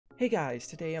Hey guys,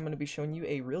 today I'm going to be showing you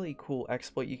a really cool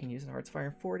exploit you can use in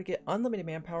HOI4 to get unlimited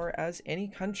manpower as any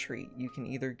country. You can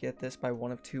either get this by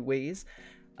one of two ways.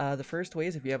 The first way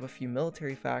is if you have a few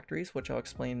military factories, which I'll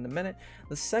explain in a minute.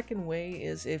 The second way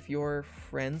is if you're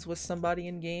friends with somebody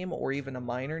in game or even a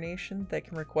minor nation that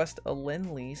can request a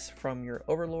lend-lease from your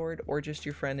overlord or just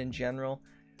your friend in general.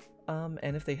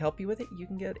 And if they help you with it, you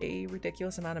can get a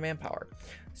ridiculous amount of manpower.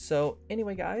 So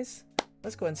anyway guys,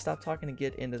 let's go ahead and stop talking and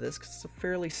get into this because it's a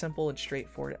fairly simple and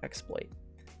straightforward exploit.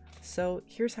 So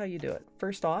here's how you do it.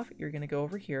 First off, you're going to go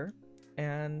over here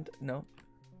and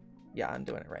I'm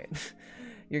doing it right.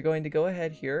 You're going to go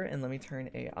ahead here and let me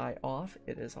turn AI off.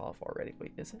 It is off already.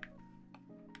 Wait, is it?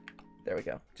 There we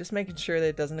go. Just making sure that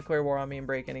it doesn't declare war on me and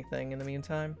break anything in the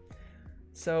meantime.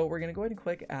 So we're going to go ahead and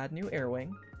click add new air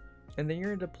wing. And then you're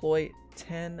going to deploy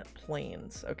 10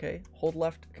 planes, okay? Hold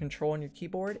left control on your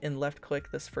keyboard and left click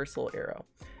this first little arrow.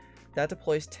 That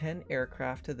deploys 10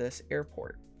 aircraft to this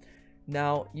airport.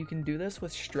 Now, you can do this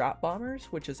with strat bombers,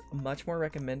 which is much more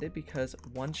recommended because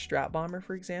one strat bomber,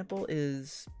 for example,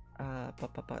 is...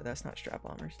 that's not strat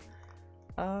bombers.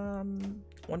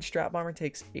 One strat bomber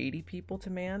takes 80 people to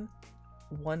man.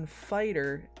 One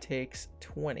fighter takes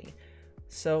 20.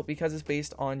 So, because it's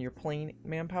based on your plane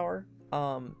manpower,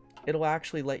 it'll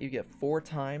actually let you get 4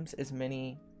 times as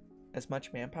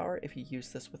much manpower if you use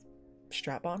this with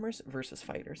strat bombers versus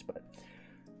fighters, but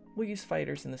we'll use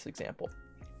fighters in this example.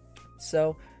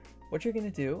 So what you're going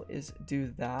to do is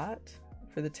do that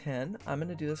for the 10. I'm going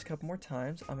to do this a couple more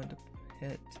times. I'm going to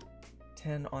hit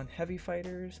 10 on heavy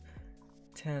fighters,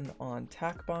 10 on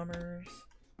tac bombers,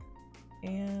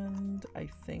 and I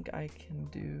think I can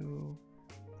do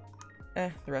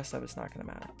the rest of it's not going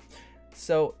to matter.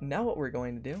 So now what we're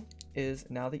going to do is,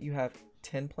 now that you have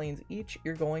 10 planes each,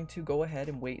 you're going to go ahead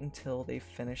and wait until they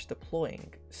finish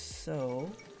deploying. So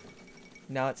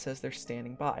now it says they're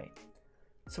standing by.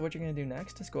 So what you're going to do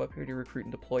next is go up here to recruit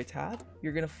and deploy tab.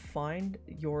 You're going to find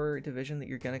your division that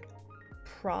you're going to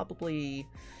probably...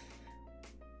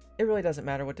 It really doesn't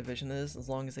matter what division it is as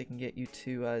long as they can get you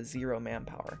to 0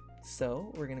 manpower.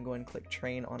 So we're going to go ahead and click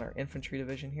train on our infantry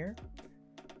division here.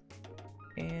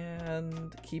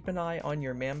 And keep an eye on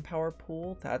your manpower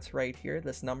pool. That's right here.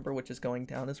 This number which is going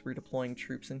down as we're deploying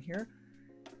troops in here.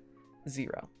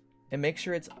 0. And make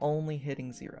sure it's only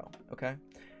hitting 0. Okay.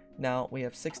 Now we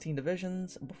have 16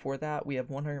 divisions. Before that we have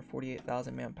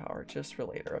 148,000 manpower just for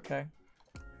later. Okay.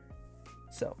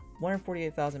 So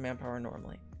 148,000 manpower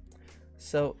normally.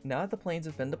 So now that the planes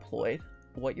have been deployed,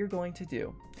 what you're going to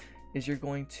do is you're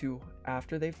going to,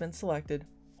 after they've been selected,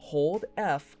 hold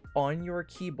F on your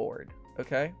keyboard.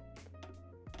 Okay,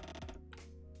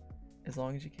 as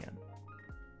long as you can.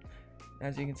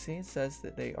 As you can see, it says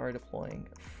that they are deploying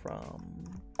from...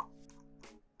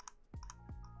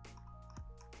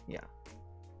 Yeah.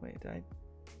 Wait, did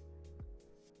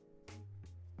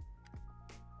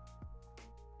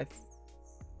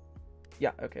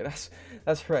yeah, okay,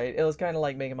 that's right. It was kind of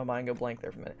like making my mind go blank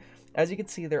there for a minute. As you can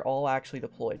see, they're all actually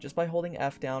deployed just by holding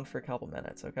F down for a couple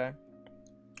minutes, okay?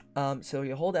 So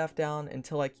you hold F down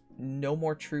until like no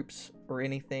more troops or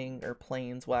anything or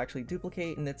planes will actually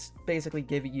duplicate, and it's basically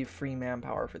giving you free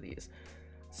manpower for these.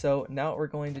 So now what we're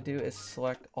going to do is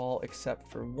select all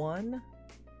except for one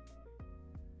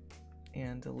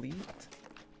and delete.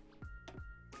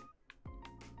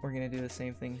 We're going to do the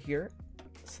same thing here.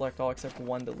 Select all except for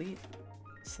one, delete.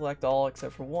 Select all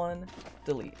except for one,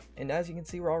 delete. And as you can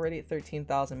see, we're already at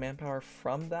 13,000 manpower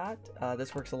from that.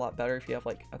 This works a lot better if you have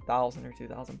like 1,000 or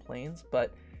 2,000 planes,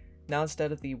 but now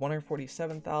instead of the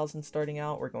 147,000 starting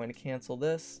out, we're going to cancel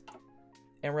this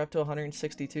and we're up to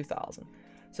 162,000.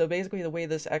 So basically the way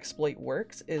this exploit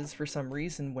works is, for some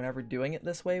reason, whenever doing it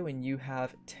this way, when you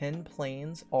have 10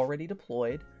 planes already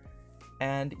deployed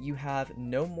and you have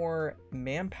no more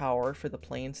manpower for the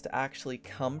planes to actually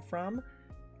come from,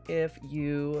 if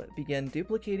you begin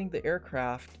duplicating the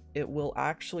aircraft, it will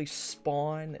actually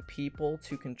spawn people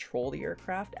to control the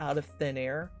aircraft out of thin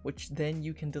air, which then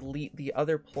you can delete the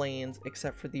other planes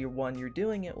except for the one you're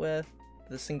doing it with,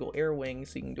 the single air wing,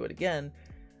 so you can do it again,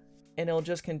 and it'll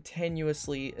just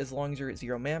continuously, as long as you're at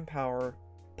 0 manpower,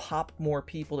 pop more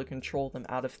people to control them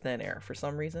out of thin air for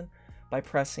some reason by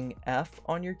pressing F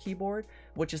on your keyboard,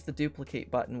 which is the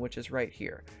duplicate button, which is right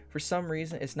here. For some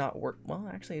reason, it's not work. Well,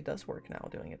 actually, it does work now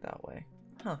doing it that way.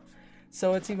 Huh.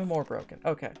 So it's even more broken.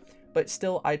 Okay. But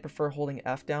still, I'd prefer holding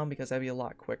F down because that'd be a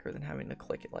lot quicker than having to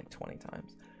click it like 20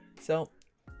 times. So,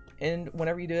 and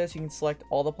whenever you do this, you can select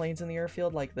all the planes in the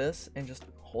airfield like this and just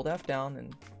hold F down,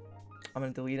 and I'm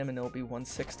going to delete them and it'll be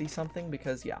 160 something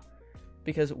because, yeah,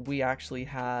 because we actually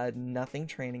had nothing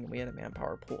training and we had a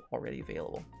manpower pool already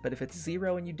available. But if it's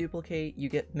 0 and you duplicate, you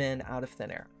get men out of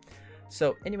thin air.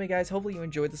 So anyway, guys, hopefully you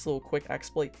enjoyed this little quick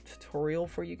exploit tutorial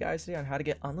for you guys today on how to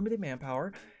get unlimited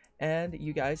manpower, and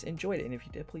you guys enjoyed it. And if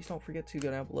you did, please don't forget to go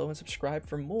down below and subscribe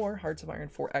for more Hearts of Iron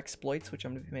 4 exploits, which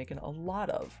I'm going to be making a lot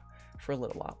of for a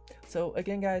little while. So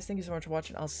again, guys, thank you so much for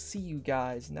watching. I'll see you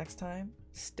guys next time.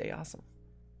 Stay awesome.